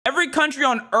every country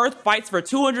on Earth fights for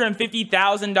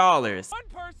 $250,000. One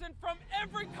person from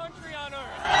every country on Earth.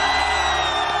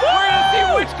 We're gonna see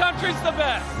which country's the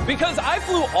best. Because I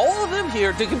flew all of them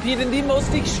here to compete in the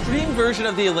most extreme version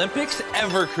of the Olympics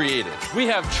ever created. We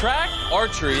have track,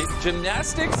 archery,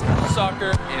 gymnastics,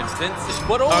 soccer, and fencing.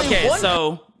 But only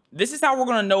so this is how we're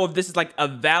gonna know if this is like a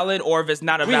valid or if it's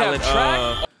not a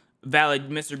valid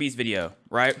Mr. Beast video,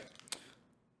 right?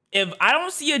 If I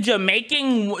don't see a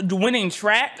Jamaican winning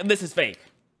track, this is fake.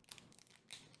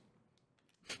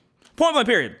 Point blank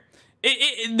period.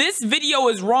 This video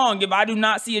is wrong if I do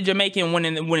not see a Jamaican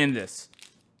winning this.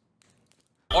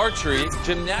 Archery,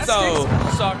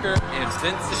 gymnastics, soccer, and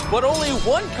fencing. But only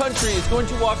one country is going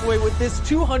to walk away with this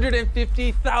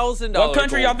 $250,000. What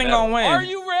country y'all think gonna win? Are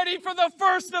you ready for the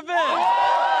first event?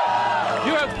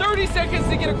 You have 30 seconds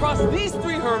to get across these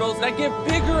 3 hurdles that get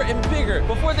bigger and bigger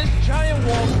before this giant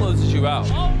wall closes you out.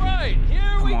 All right,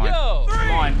 here we go. 3,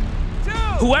 Come on. 2,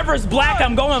 Whoever's black, 1,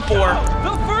 I'm going for.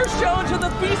 The first challenge of the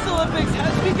Beast Olympics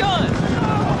has begun.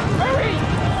 Hurry!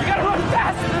 You gotta run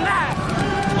faster than that.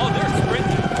 Oh, they're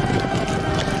sprinting.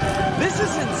 This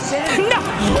is insane. No,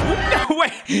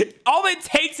 wait. All it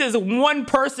takes is one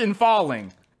person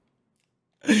falling.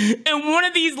 And one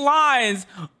of these lines,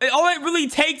 all it really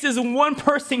takes is one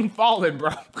person falling, bro.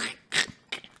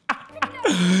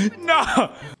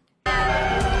 No.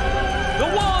 The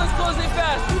wall is closing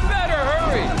fast. You better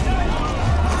hurry.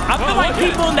 I feel like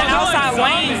people in the outside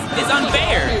lanes is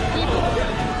unfair.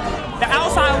 The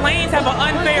outside lanes have an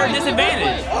unfair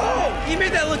disadvantage. Oh, he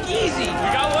made that look easy. You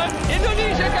got one?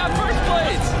 Indonesia got first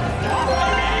place.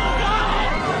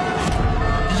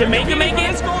 Did Jamaica make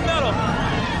it? Gold medal.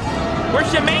 Where's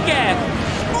Jamaica at?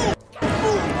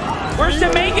 Where's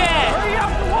Jamaica at? Hurry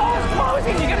up, the wall is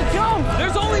closing. You gotta jump.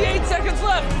 There's only 8 seconds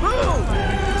left. Move.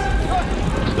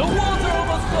 The walls are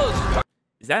almost closed.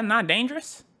 Is that not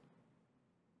dangerous?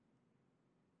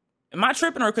 Am I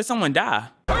tripping or could someone die?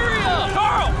 Hurry up.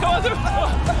 Carl, go on through.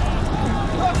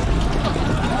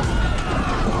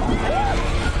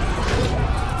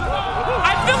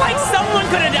 I feel like someone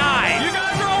could have died. You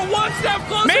guys are all one step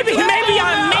closer. Maybe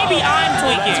I'm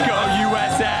tweaking. Go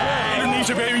USA.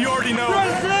 Indonesia, baby, you already know.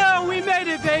 Brazil, we made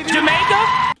it, baby.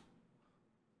 Jamaica?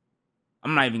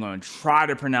 I'm not even going to try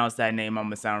to pronounce that name. I'm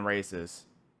going to sound racist.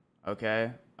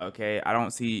 Okay? Okay, I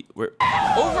don't see...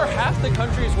 Over half the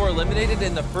countries were eliminated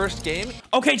in the first game.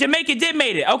 Okay, Jamaica did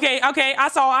made it. Okay, I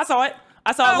saw it.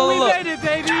 Oh, we Look. made it,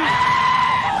 baby.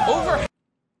 Over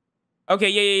Okay,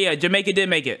 yeah. Jamaica did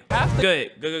make it.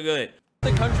 Good.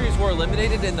 the countries were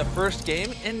eliminated in the first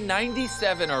game, and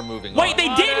 97 are moving on. Wait,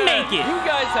 they did make it. You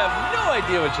guys have no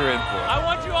idea what you're in for. I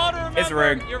want you all to remember It's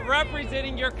rigged. you're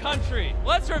representing your country.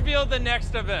 Let's reveal the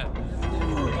next event.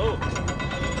 Oh.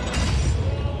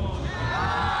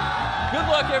 Good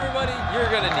luck, everybody. You're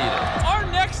gonna need it. Our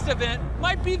next event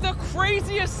might be the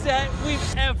craziest set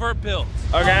we've ever built.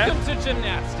 Okay. Welcome to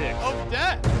gymnastics. Of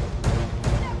death.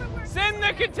 Send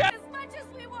the contestants. As much as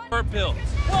we want. We're built.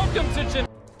 Welcome to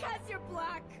Because you're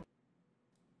black.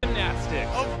 gymnastics.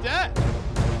 Of death.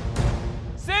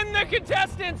 Send the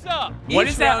contestants up. What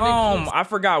Each is that? round includes- I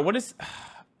forgot. What is?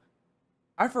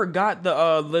 I forgot the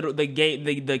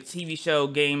TV show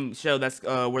game show that's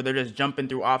where they're just jumping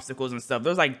through obstacles and stuff.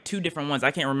 There's like 2 different ones. I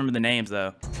can't remember the names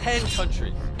though. 10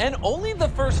 countries. And only the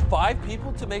first 5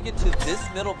 people to make it to this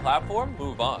middle platform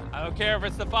move on. I don't care if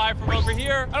it's the 5 from over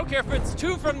here. I don't care if it's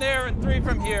 2 from there and 3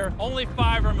 from here. Only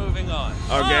 5 are moving on.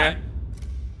 Okay. 5,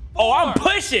 Oh, I'm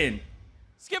 4, pushing.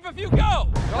 Skip a few, go.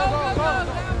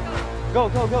 Go.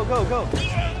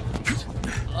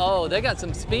 Oh, they got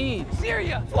some speed.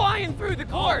 Syria, flying through the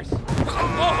course.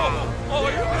 Oh,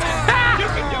 you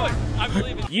can do it. I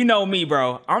believe in you. You know me,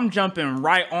 bro. I'm jumping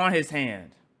right on his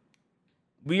hand.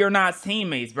 We are not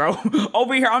teammates, bro.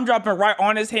 Over here, I'm jumping right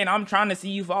on his hand. I'm trying to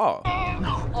see you fall.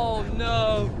 Oh,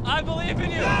 no. I believe in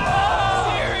you.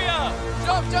 Syria.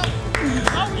 Jump.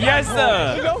 Oh, Yes,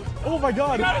 sir. Oh my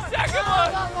God. Got a second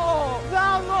one.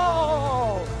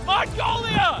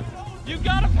 Mongolia. You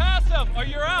gotta pass him or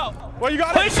you're out. Well, you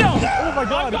got Push him. Oh my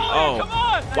God. Mongolia, come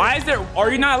on. Why is there?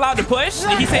 Are you not allowed to push?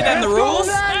 Did he say that in the rules?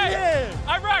 Hey,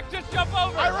 Iraq, just jump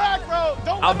over. Iraq, bro.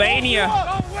 Don't Albania.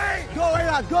 Don't wait. Go,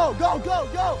 Iraq. Go.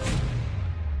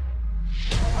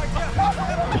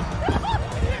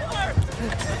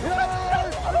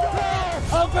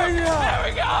 Albania. There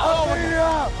we go.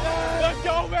 Albania. Let's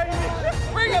go, baby.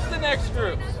 Bring up the next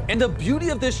group. And the beauty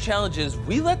of this challenge is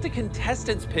we let the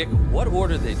contestants pick what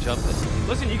order they jump in.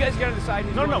 Listen, you guys gotta decide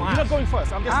who's No, you're not going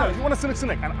first. I'm just telling you. You want to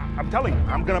select. I'm telling you,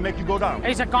 I'm gonna make you go down.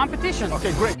 It's a competition.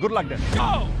 Okay, great. Good luck then.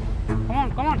 Go. Come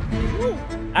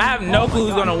on. I have no clue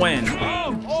who's gonna win.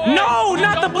 Oh, No,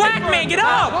 not the black man. Get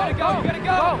up.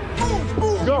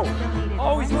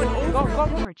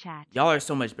 Super chat. Y'all are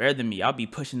so much better than me. I'll be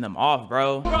pushing them off,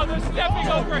 bro. Bro, they're stepping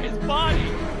over his body.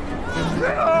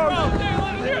 Bro,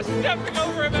 they're stepping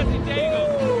over him as he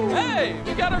dangles. Hey,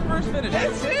 we got our first finish.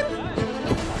 That's it?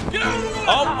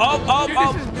 Oh. Dude,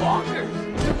 this is bonkers.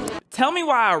 Tell me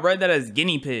why I read that as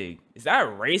guinea pig. Is that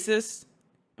racist?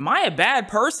 Am I a bad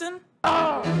person?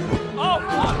 Oh, fuck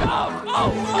off.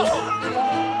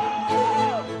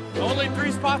 Only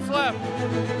 3 spots left.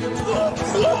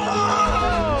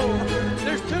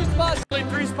 There's 2 spots. Only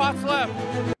 3 spots left.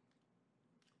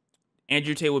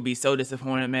 Andrew Tate would be so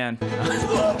disappointed, man.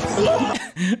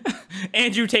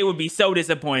 Andrew Tate would be so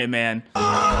disappointed, man.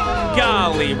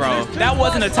 Golly, bro. That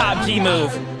wasn't a top G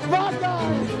move. Come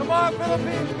on,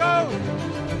 Philippines, go.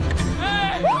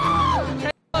 Hey.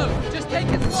 Just take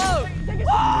it slow.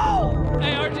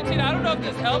 Hey, Argentina, I don't know if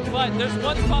this helps, but there's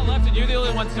 1 spot left and you're the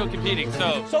only one still competing,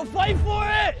 so fight for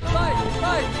it!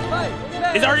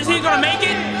 Fight! Is Argentina gonna make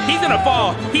it? He's gonna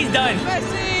fall. He's done.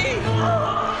 Messi!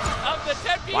 Of the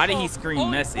 10 people, Why did he scream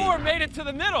only Messi? 4 made it to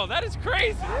the middle. That is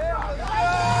crazy.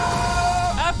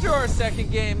 After our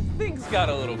second game, things got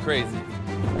a little crazy.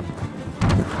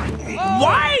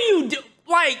 Why are you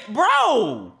like,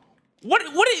 bro? What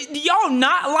do y'all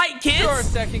not like kids? After our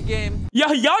second game,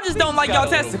 Y'all just don't like y'all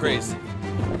testicles. crazy.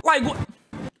 Like what?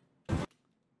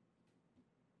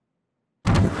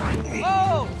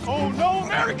 Oh no,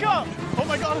 America! Oh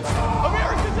my God,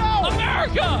 America's out!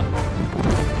 America!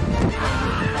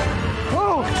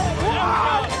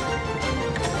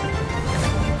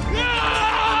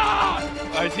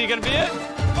 Yeah! Is he gonna be it?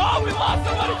 Oh, we lost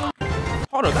somebody!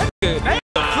 Hold on, that's a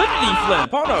flippity flip.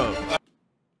 Hold on.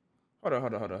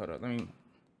 Let me.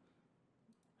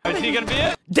 Is he gonna be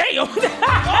it? Damn! Oh, we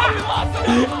lost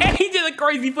somebody! And he did a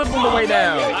crazy flip on the way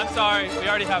down. I'm sorry, we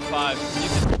already have 5.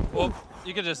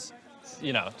 You could just,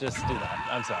 you know, just do that.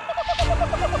 I'm sorry.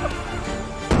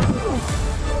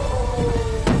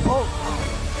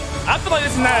 I feel like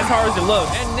this is not as hard as it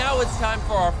looks. And now it's time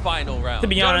for our final round. To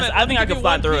be honest, Gentlemen, I think I let me could give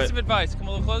fly you through one piece it. of advice. Come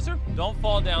a little closer. Don't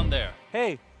fall down there.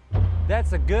 Hey,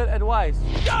 that's a good advice.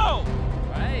 Go!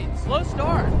 Right, slow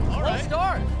start. Slow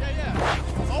start.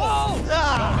 Yeah. Oh!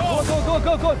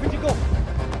 Go, 50, go.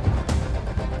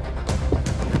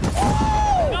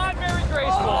 Not very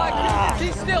graceful. Oh my goodness,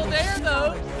 he's still there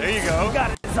though. There you go.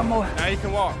 Got it, some more. Now you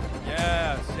can walk.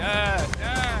 Yes.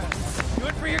 Do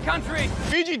it for your country.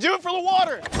 Fiji, do it for the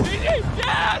water. Fiji,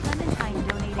 yes! Clementine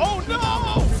donated Oh, no!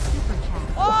 $2 for super chat.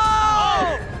 Oh!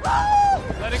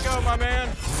 Let it go, my man.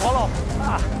 Hold on.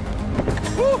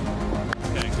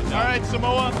 Okay, good job. All right,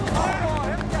 Samoa.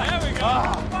 There we go.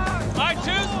 My 2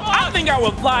 spots. I think I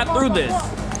would fly through this.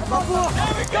 There we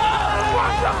go.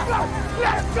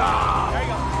 Let's go!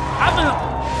 I've been,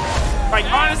 like,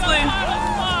 honestly,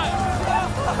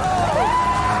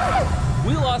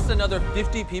 We lost another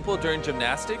 50 people during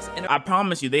gymnastics, and I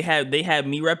promise you, they had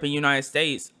me repping United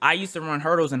States. I used to run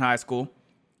hurdles in high school.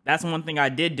 That's one thing I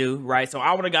did do, right? So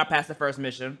I would have got past the first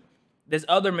mission. This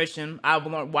other mission, I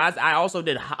also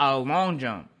did a long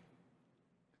jump.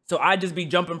 So I'd just be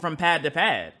jumping from pad to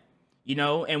pad, you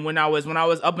know? And when I was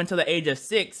up until the age of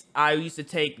 6, I used to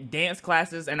take dance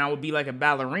classes and I would be like a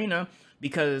ballerina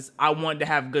because I wanted to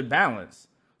have good balance.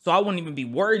 So I wouldn't even be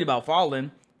worried about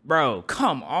falling. Bro,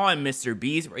 come on, Mr.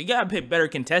 Beast. You gotta pick better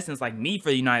contestants like me for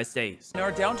the United States.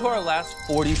 are down to our last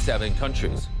 47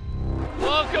 countries.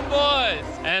 Welcome, boys.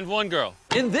 And 1 girl.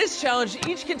 In this challenge,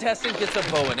 each contestant gets a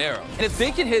bow and arrow. And if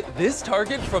they can hit this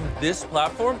target from this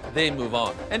platform, they move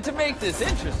on. And to make this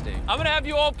interesting, I'm gonna have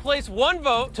you all place 1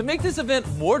 vote. to make this event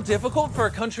more difficult for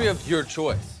a country of your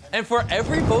choice. And for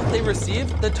every vote they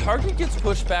receive, the target gets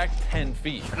pushed back 10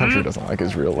 feet. Country doesn't like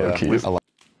Israel low key.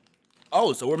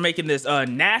 Oh, so we're making this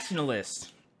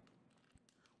nationalist.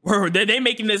 They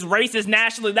making this racist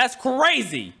nationalist. That's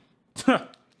crazy.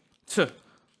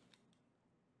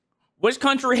 Which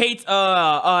country hates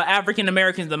African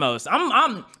Americans the most?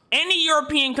 I'm any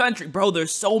European country, bro.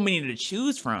 There's so many to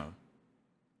choose from.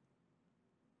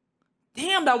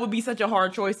 Damn, that would be such a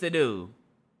hard choice to do.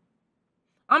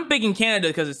 I'm picking Canada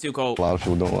because it's too cold. A lot of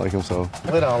people don't like him, so.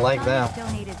 We don't like them.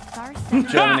 Donated star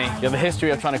Germany, you have a history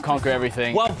of trying to conquer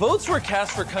everything. While votes were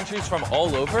cast for countries from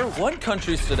all over, one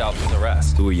country stood out from the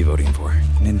rest. Who are you voting for?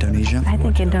 In Indonesia? I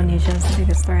think Indonesia is the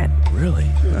biggest threat. Really?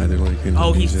 I do like Indonesia.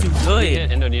 Oh, he's too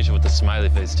good. Indonesia with the smiley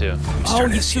face too. Oh,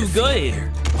 he's too good.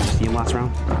 See him last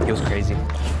round? He was crazy.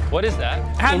 What is that?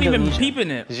 I haven't even been Indonesia.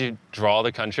 peeping it. Did you draw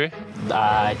the country?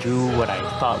 I drew what I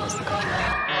thought was the country.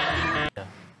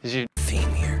 Did you?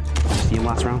 Theme here. See him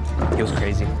last round? He was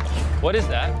crazy. What is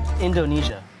that?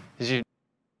 Indonesia. Did you?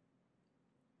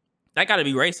 That gotta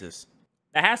be racist.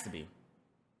 That has to be.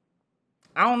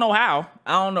 I don't know how.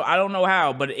 I don't know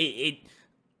how, but it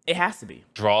has to be.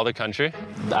 Draw the country.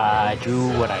 I drew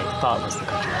what I thought was the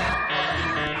country.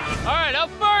 All right, up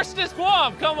first is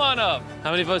Guam. Come on up. How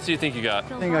many votes do you think you got?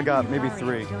 I think I got maybe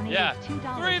 3. Yeah,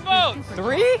 3 votes.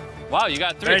 3? Wow, you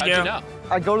got 3. How'd you know?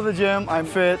 I go to the gym, I'm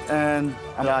fit, and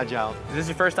I'm agile. Is this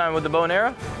your first time with the bow and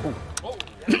arrow?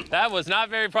 That was not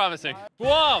very promising.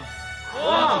 Guam.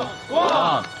 Guam!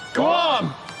 Guam!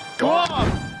 Guam!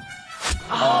 Guam!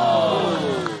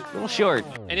 Oh, a little short.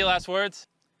 Any last words?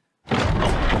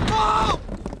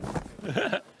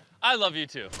 I love you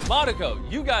too. Monaco,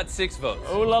 you got 6 votes.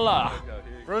 Ooh la la.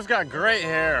 Bro's got great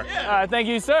hair. Thank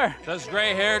you, sir. Does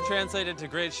gray hair translate into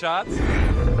great shots?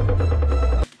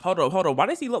 Hold on. Why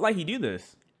does he look like he do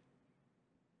this?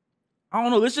 I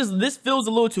don't know. This feels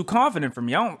a little too confident for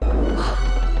me. I don't.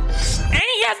 And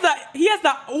he has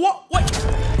the what?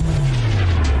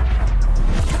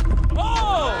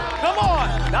 Oh, come on.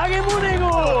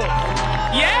 Nagemunigo.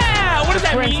 Yeah. What does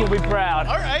that Prince mean? will be proud.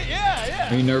 All right,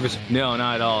 yeah. Are you nervous? No,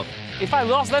 not at all. If I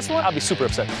lost this one, I'll be super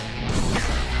upset.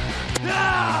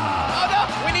 Oh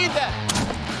no, we need that.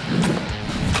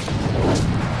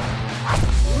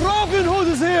 Robin Hood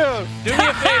is here. Do me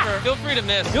a favor. Feel free to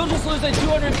miss. You'll just lose a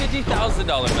 $250,000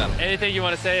 medal. Anything you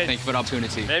want to say? Thank you for the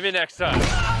opportunity. Maybe next time.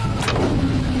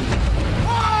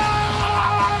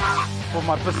 For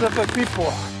my Pacific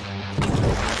people.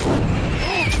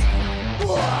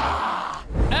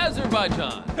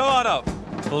 Azerbaijan, come on up.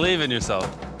 Believe in yourself.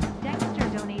 Dexter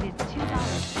donated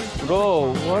 $2.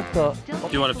 Bro, what the?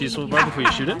 Do you want a piece of bar before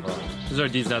you shoot it? This is our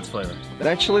D's Nuts flavor.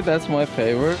 Actually, that's my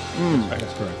favorite.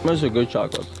 That's correct. That's a good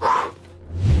chocolate.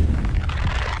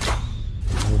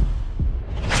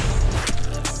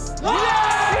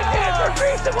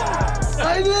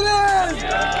 I did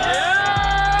it!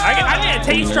 I did a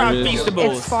taste drop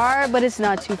Feastables. It's far, but it's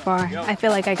not too far. I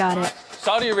feel like I got it.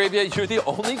 Saudi Arabia, you're the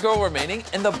only girl remaining,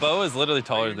 and the bow is literally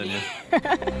taller than you.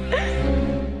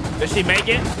 Does she make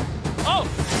it? Oh!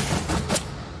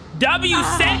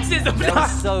 sexism. That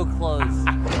was so close.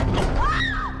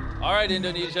 All right,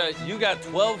 Indonesia, you got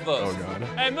 12 votes. Oh, God.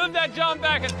 Hey, move that John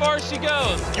back as far as she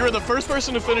goes. You were the first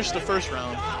person to finish the first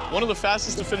round. One of the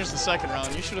fastest to finish the second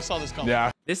round. You should have saw this coming.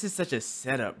 Yeah. This is such a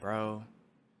setup, bro.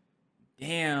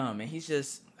 Damn, and he's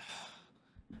just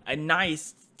a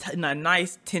nice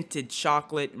tinted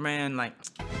chocolate, man. Like,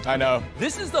 I know.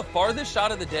 This is the farthest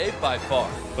shot of the day by far.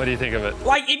 What do you think of it?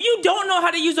 like if you don't know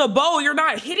how to use a bow, you're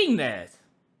not hitting that.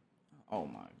 Oh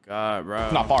my God,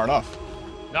 bro. Not far enough.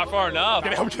 Not far enough.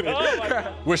 I'm kidding. Oh my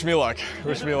God. Wish me luck.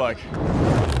 Wish me luck.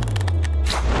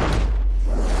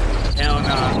 Hell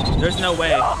nah. There's no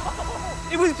way.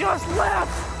 It was just left.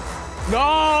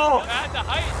 No! At the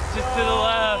height, just to the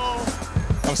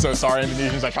left. I'm so sorry,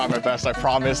 Indonesians. I tried my best. I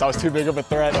promise. I was too big of a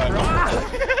threat.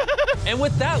 And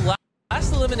with that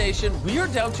last elimination, we are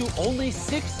down to only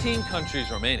 16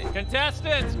 countries remaining.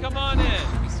 Contestants, come on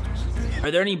in.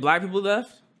 Are there any black people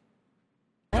left?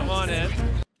 Come on in.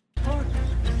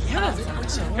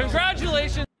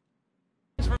 Congratulations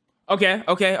Okay.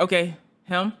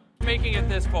 Him? for making it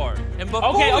this far. And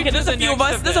before Okay, we do there's the a few of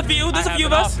next us. There's a event, few. There's I a few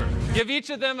have of us. an offer. Give each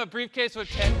of them a briefcase with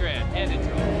 10 grand. Hand it to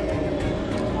them.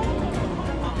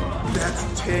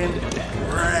 That's 10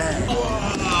 grand.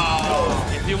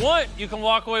 If you want, you can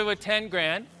walk away with 10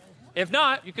 grand. If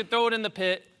not, you could throw it in the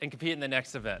pit and compete in the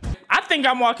next event. I think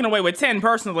I'm walking away with 10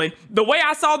 personally. The way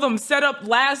I saw them set up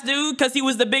last dude, because he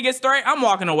was the biggest threat, I'm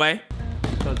walking away.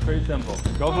 So it's pretty simple.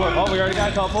 Go for it. Oh, we already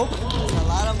got a couple. That's a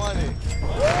lot of money.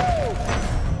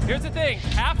 Here's the thing,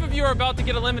 half of you are about to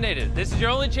get eliminated. This is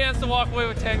your only chance to walk away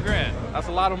with 10 grand. That's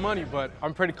a lot of money, but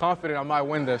I'm pretty confident I might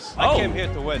win this. I came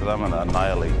here to win. I'm gonna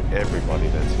annihilate everybody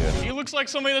that's here. He looks like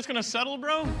somebody that's gonna settle,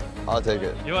 bro. I'll take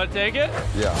it. You want to take it?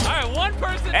 Yeah. All right, one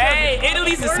person. Hey, took it.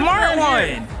 Italy's the First smart right one.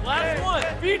 here. Last one.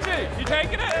 BJ, you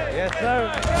taking it? Yes,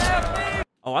 sir.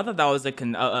 Oh, I thought that was I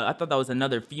thought that was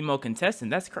another female contestant.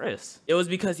 That's Chris. It was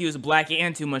because he was black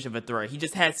and too much of a threat. He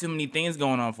just had too many things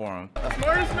going on for him.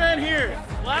 Smartest man here.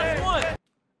 Last one.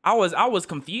 I was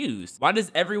confused. Why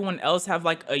does everyone else have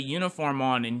like a uniform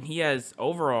on and he has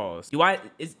overalls?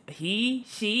 Is he,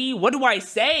 she, what do I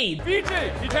say?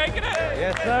 BJ, you taking it?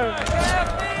 Yes, sir.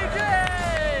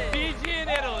 BJ in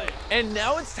Italy. And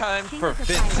now it's time for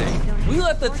fencing. We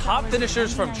let the top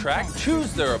finishers from track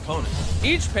choose their opponents.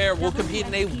 Each pair will compete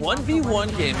in a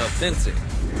 1v1 game of fencing.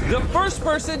 The first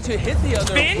person to hit the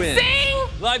other wins.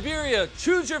 Fencing? Liberia,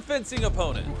 choose your fencing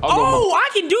opponent. Oh, I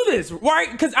can do this,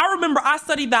 right? Because I remember I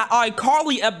studied that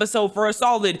iCarly episode for a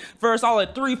solid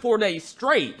 3-4 days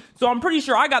straight. So I'm pretty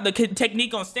sure I got the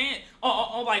technique on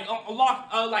lock,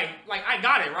 like I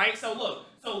got it, right? So look,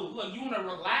 you want to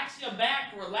relax your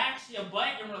back, relax your butt,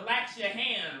 and relax your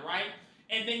hand, right?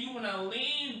 And then you want to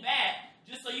lean back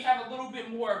just so you have a little bit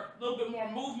more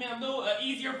movement, a little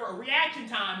easier for a reaction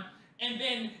time. And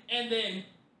then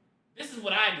this is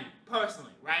what I do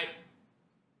personally, right?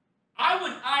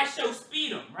 I show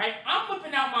speed them, right? I'm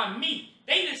whipping out my meat.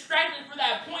 They distracted for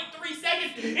that 0.3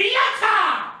 seconds.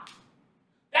 Yatta!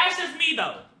 That's just me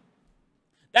though.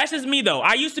 That's just me though.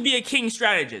 I used to be a king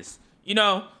strategist, you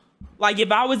know? Like if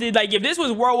this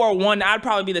was World War I, I'd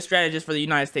probably be the strategist for the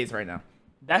United States right now.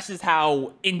 That's just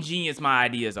how ingenious my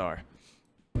ideas are.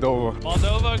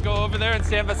 Moldova, go over there and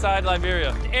stand beside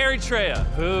Liberia. Eritrea,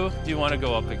 who do you want to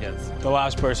go up against? The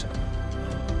last person.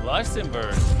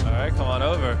 Luxembourg. All right, come on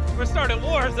over. We're starting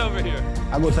wars over here.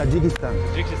 I go Tajikistan.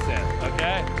 Tajikistan,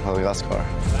 okay. Madagascar.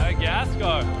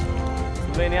 Madagascar.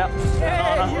 Slovenia.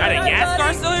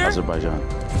 Madagascar still here? Azerbaijan.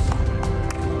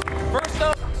 First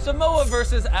up, Samoa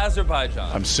versus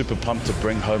Azerbaijan. I'm super pumped to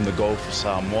bring home the goal for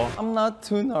Samoa. I'm not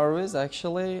too nervous,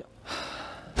 actually.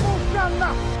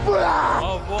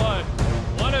 Oh boy.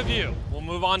 One of you will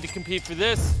move on to compete for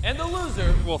this, and the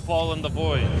loser will fall in the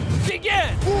void.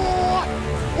 Begin!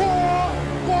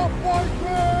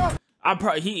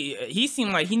 He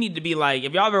seemed like he needed to be like,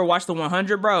 if y'all ever watched the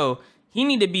 100, bro, he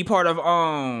need to be part of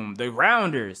the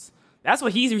Grounders. That's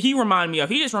what he reminded me of.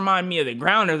 He just reminded me of the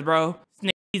Grounders, bro.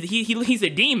 He's a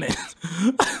demon.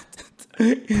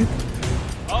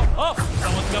 Oh,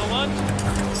 someone's gonna lunge.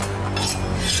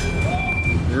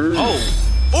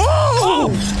 Oh!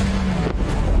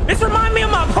 This reminds me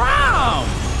of my prom!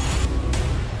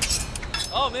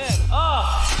 Oh man,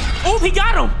 Oh, he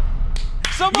got him!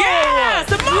 Samoa! Yeah,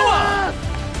 Samoa!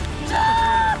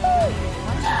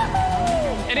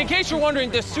 And in case you're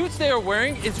wondering, the suits they are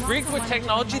wearing is rigged with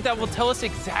technology that will tell us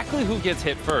exactly who gets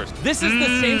hit first. This is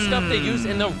the same stuff they use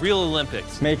in the real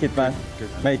Olympics. Make it, man.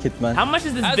 Make it, man. How much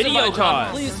does this video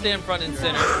cost? Please stand front and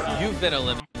center. You've been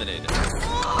eliminated.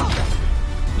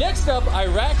 Next up,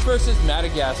 Iraq versus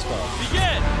Madagascar.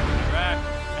 Begin! Iraq,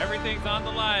 everything's on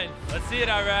the line. Let's see it,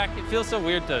 Iraq. It feels so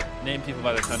weird to name people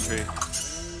by their country.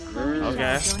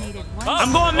 Okay.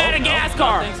 I'm going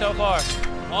Madagascar. Nothing so far.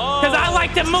 Because I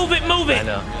like to move it. I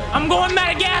know. I'm going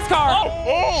Madagascar.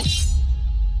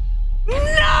 No!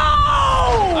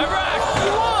 Iraq,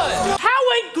 you won! How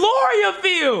would Gloria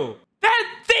feel? That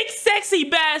thick, sexy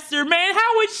bastard, man.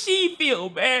 How would she feel,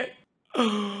 man?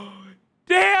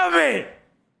 Damn it!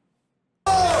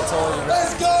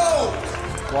 Let's go!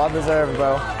 Well deserved,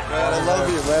 bro. Man, I love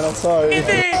you, man. I'm sorry.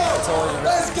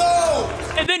 Let's go!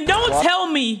 And then don't tell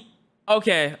me.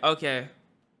 Okay.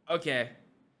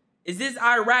 Is this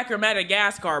Iraq or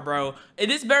Madagascar, bro?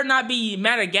 This better not be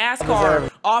Madagascar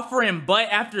offering butt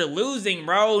after losing,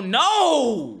 bro.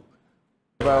 No!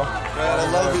 Bro. Man,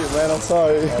 I love you, man. I'm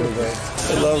sorry.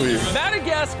 I love you.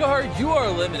 Madagascar, you are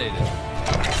eliminated.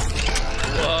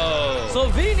 Whoa.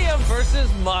 Slovenia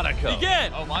versus Monaco.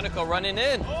 Begin. Oh, Monaco running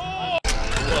in. Whoa.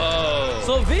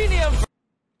 Slovenia.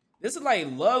 This is like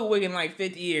Ludwig in like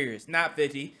 50 years. Not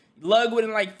 50. Ludwig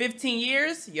in like 15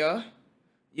 years? Yeah.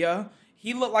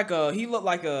 He looked like a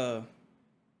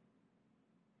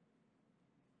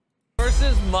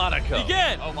versus Monaco.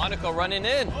 Begin. Oh, Monaco running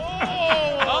in.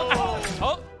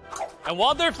 Oh. And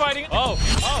while they're fighting, I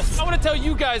want to tell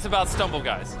you guys about Stumble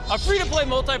Guys, a free-to-play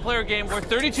multiplayer game where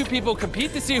 32 people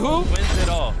compete to see who wins it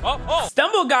all.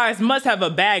 Stumble Guys must have a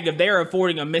bag if they're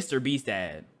affording a Mr. Beast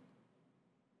ad.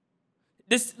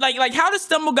 This like how does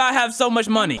Stumble Guy have so much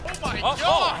money?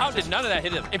 How did none of that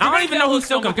hit him? If I don't even know who's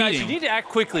still competing. Guys, you need to act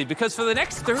quickly because for the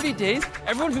next 30 days,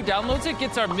 everyone who downloads it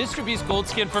gets our Mr. Beast gold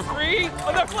skin for free.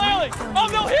 Oh, they're flailing. Oh,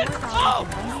 no hit.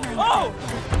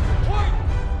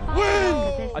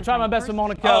 Win! I tried my best with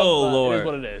Monaco. Oh, Lord. It is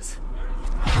what it is.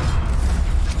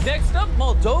 Next up,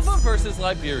 Moldova versus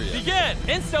Liberia. Begin.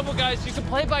 In Stumble Guys, you can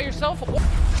play by yourself.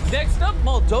 Next up,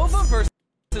 Moldova versus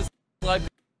Liberia.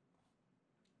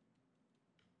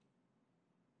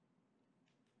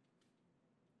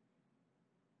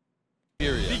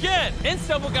 Begin! In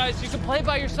Stumble Guys, you can play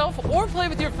by yourself or play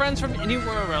with your friends from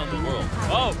anywhere around the world.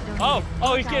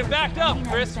 Oh, he's getting backed up.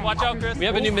 Chris, watch out, Chris. We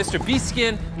have a new Mr. Beast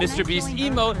skin, Mr. Beast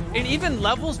emote, and even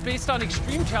levels based on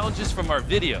extreme challenges from our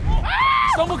video.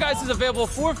 Stumble Guys is available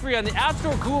for free on the App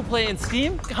Store, Google Play, and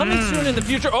Steam. Coming soon in the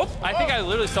future. Oh, I think I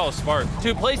literally saw a spark.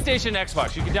 To PlayStation,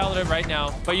 Xbox. You can download it right now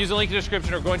by using the link in the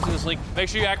description or going to this link. Make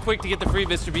sure you act quick to get the free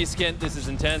Mr. Beast skin. This is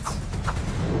intense.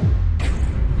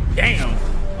 Damn.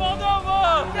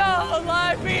 Moldova! No,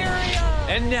 Liberia!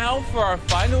 And now for our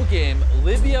final game,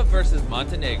 Libya versus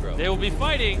Montenegro. They will be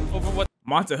fighting over what...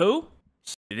 Monte who?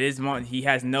 It is he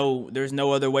has no, there's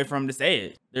no other way for him to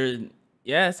say it.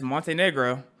 Yes,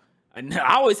 Montenegro.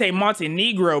 I always say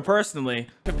Montenegro personally.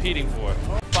 Competing for.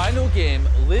 Final game,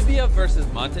 Libya versus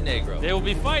Montenegro. They will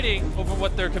be fighting over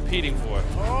what they're competing for.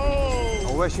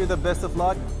 I wish you the best of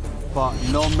luck, but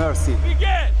no mercy.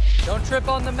 Begin! Don't trip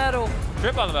on the metal.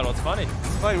 Trip on the metal, it's funny.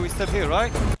 It's fine, we step here,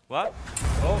 right? What?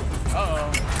 Oh,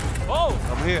 uh-oh. Oh!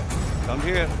 Come here, come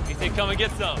here. You think come and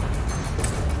get some?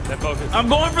 Then focus. I'm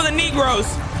going for the Negroes.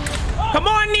 Oh. Come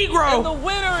on, Negro! And the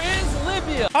winner is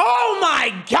Libya. Oh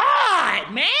my God,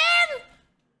 man!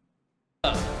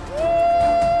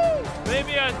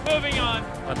 Libya is moving on.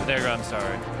 Montenegro, I'm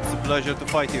sorry. It's a pleasure to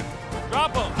fight you.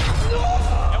 Drop him.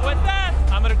 And with that,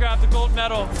 I'm gonna grab the gold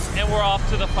medal and we're off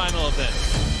to the final event.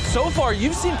 So far,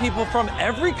 you've seen people from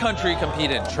every country compete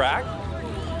in track,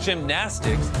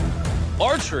 gymnastics,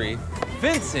 archery,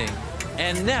 fencing,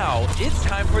 and now it's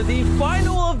time for the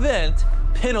final event,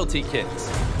 penalty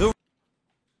kicks.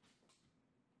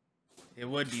 It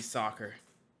would be soccer.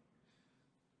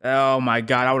 Oh my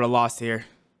God, I would have lost here.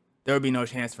 There would be no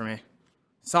chance for me.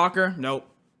 Soccer? Nope.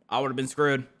 I would have been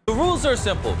screwed. The rules are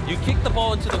simple. You kick the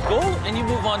ball into the goal and you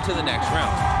move on to the next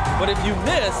round. But if you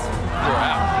miss, you're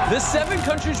out. The 7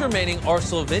 countries remaining are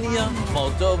Slovenia,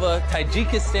 Moldova,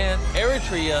 Tajikistan,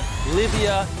 Eritrea,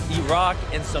 Libya, Iraq,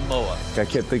 and Samoa. I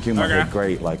kept thinking I did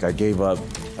great. Like I gave up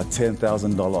a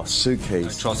 $10,000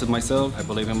 suitcase. I trusted myself, I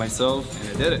believe in myself,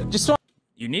 and I did it.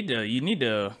 You need to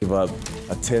Give up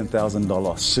a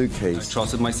 $10,000 suitcase. I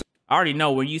trusted myself. I already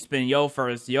know when you spend your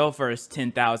first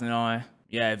 10,000 on.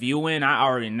 Yeah, if you win, I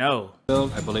already know.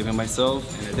 I believe in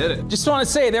myself, and I did it. Just want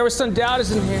to say, there were some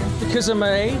doubters in here because of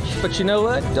my age, but you know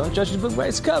what? Don't judge the book by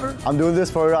its cover. I'm doing this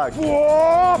for Iraq.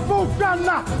 I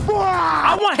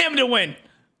want him to win.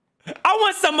 I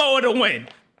want Samoa to win.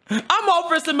 I'm all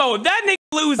for Samoa. If that nigga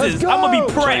loses, I'm gonna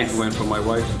be Trying pressed. to win for my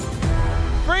wife.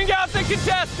 Bring out the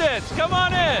contestants. Come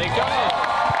on in.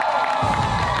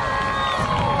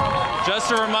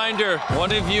 Just a reminder,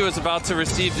 one of you is about to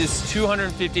receive this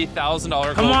 $250,000 gold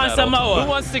medal. Come on, Samoa. Who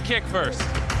wants to kick first?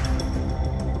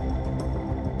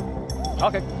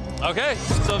 Okay. Okay,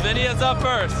 Slovenia's up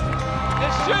first.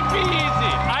 This should be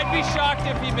easy. I'd be shocked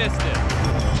if he missed it.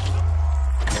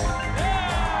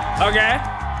 Okay.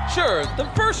 Sure, the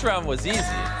first round was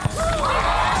easy.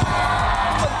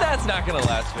 But that's not gonna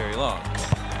last very long.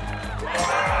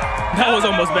 That was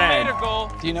almost bad.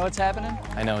 Do you know what's happening?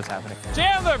 I know what's happening.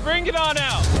 Chandler, bring it on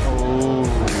out.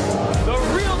 The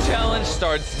real challenge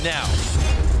starts now.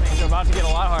 Things are about to get a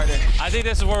lot harder. I think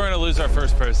this is where we're gonna lose our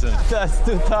first person. That's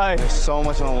too tight. There's so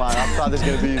much on the line. I thought this was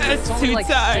gonna be easy. That's It's too only like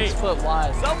tight. 6 foot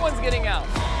wide. Someone's getting out.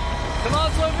 Come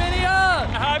on, Slovenia!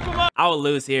 Hype him up. I would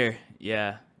lose here.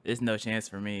 Yeah, there's no chance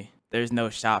for me. There's no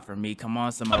shot for me. Come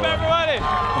on, Samoa. Up, everybody.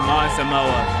 Come on,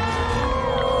 Samoa.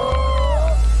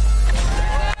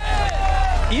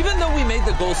 Even though we made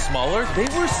the goals smaller, they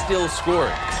were still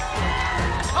scoring.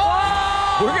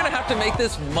 We're gonna have to make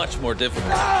this much more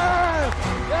difficult.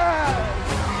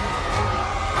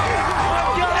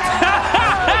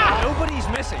 Nobody's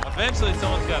missing. Eventually,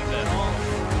 someone's got to miss.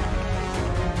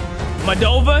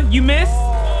 Moldova, you missed?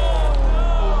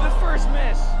 The first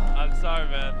miss. I'm sorry,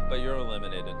 man, but you're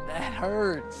eliminated. That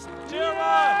hurts.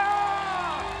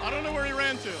 I don't know where he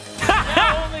ran to.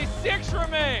 Now only 6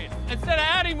 remain. Instead of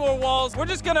adding more walls, we're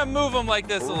just gonna move them like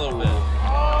this a little bit.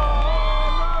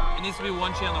 It needs to be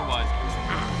one Chandler wide.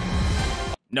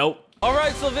 Nope. All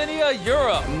right, Slovenia, you're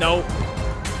up. Nope.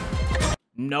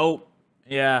 Nope.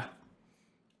 Yeah.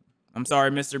 I'm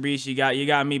sorry, Mr. Beast. You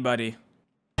got me, buddy.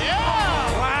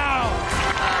 Wow.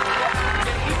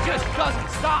 He just doesn't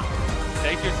stop.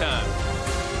 Take your time.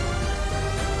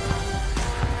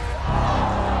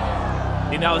 I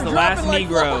think that was the last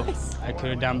Negro. I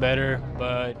could have done better,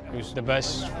 but it was the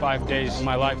best 5 days of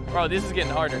my life. Bro, this is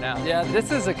getting harder now. Yeah, this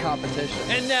is a competition.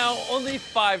 And now only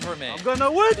 5 remain. I'm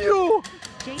gonna win you!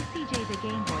 JCJ the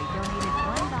Game Boy donated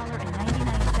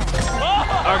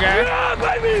 $1.99. Okay. Yeah,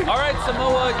 baby! All right,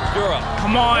 Samoa, you're up.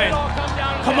 Come on.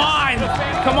 Come on.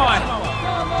 Come on.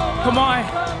 Come on.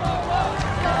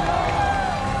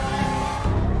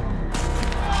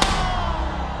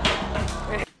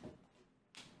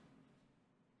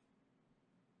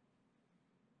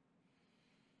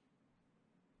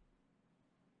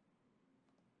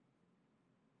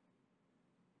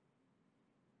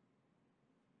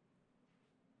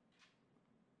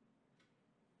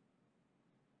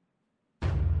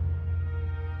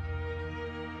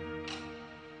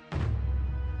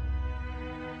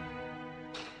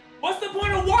 What's the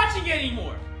point of watching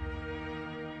anymore?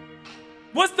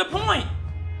 What's the point?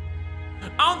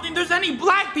 I don't think there's any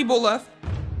black people left.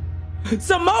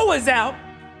 Samoa's out.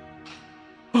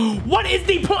 What is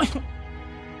the point?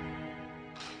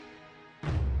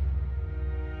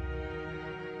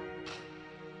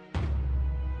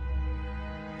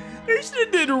 They should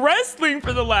have did wrestling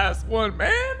for the last one,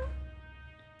 man.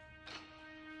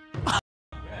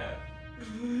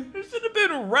 It should have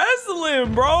been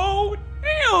wrestling, bro.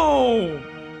 Damn.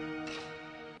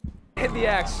 Hit the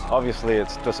X. Obviously,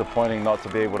 it's disappointing not to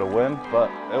be able to win, but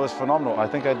it was phenomenal. I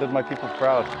think I did my people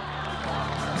proud.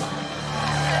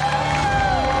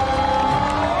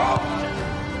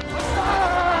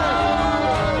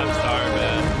 I'm sorry,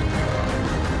 man.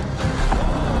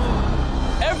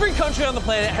 Every country on the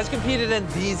planet has competed in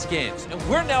these games, and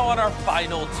we're now on our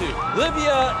final two.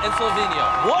 Libya and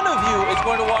Slovenia. One of you is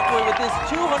going to walk away with this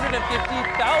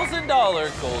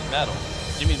 $250,000 gold medal.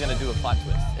 Jimmy's gonna do a plot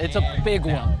twist. It's a big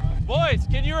one. Boys,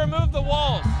 can you remove the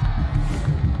walls?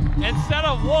 Instead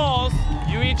of walls,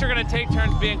 you each are gonna take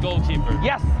turns being goalkeeper.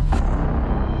 Yes.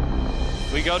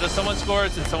 We go to someone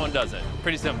scores and someone doesn't.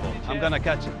 Pretty simple. I'm gonna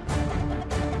catch it.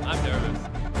 I'm nervous.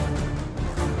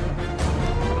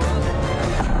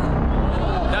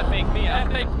 That faked me out.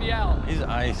 That faked me out. He's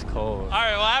ice cold. All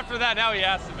right, well, after that, now he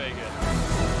has to make it.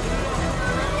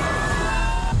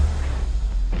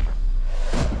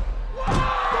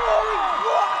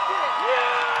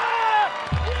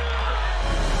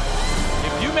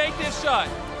 If you make this shot,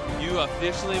 you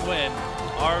officially win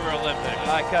our Olympics.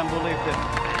 I can't believe it.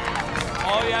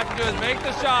 All you have to do is make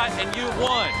the shot, and you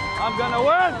won. I'm gonna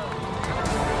win.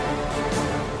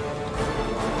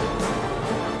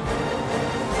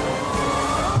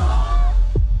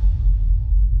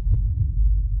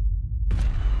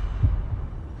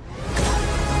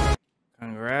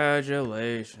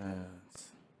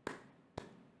 Congratulations.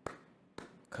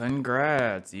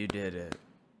 Congrats, you did it.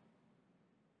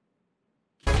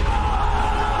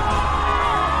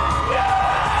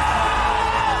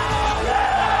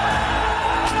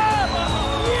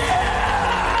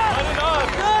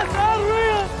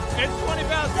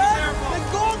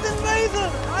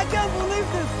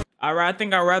 I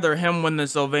think I'd rather him win the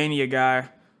Slovenia guy.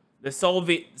 The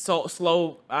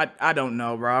I don't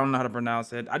know, bro. I don't know how to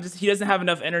pronounce it. He doesn't have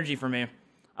enough energy for me.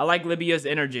 I like Libya's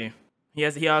energy. He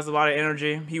has a lot of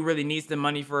energy. He really needs the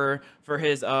money for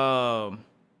his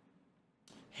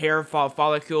hair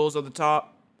follicles at the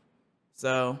top.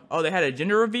 So, oh, they had a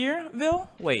gender reveal?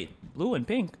 Wait, blue and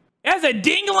pink. It has a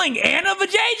dingling and of a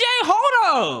JJ? Hold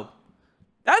up.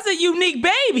 That's a unique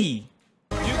baby.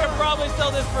 You can probably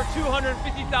sell this for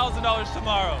 $250,000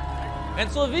 tomorrow. And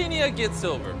Slovenia gets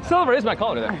silver. Silver is my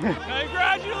color there.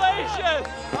 Congratulations!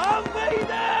 Amazing!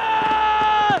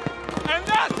 And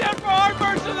that's it for our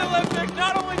version of the Olympics.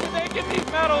 Not only did they get these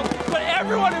medals, but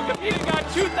everyone who competed got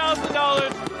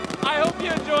 $2,000. I hope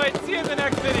you enjoyed. See you in the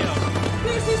next video.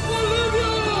 This is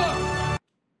Bolivia!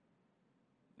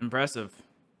 Impressive.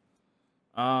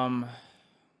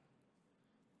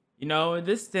 You know,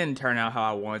 this didn't turn out how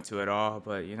I wanted to at all,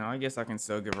 but, you know, I guess I can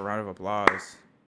still give a round of applause.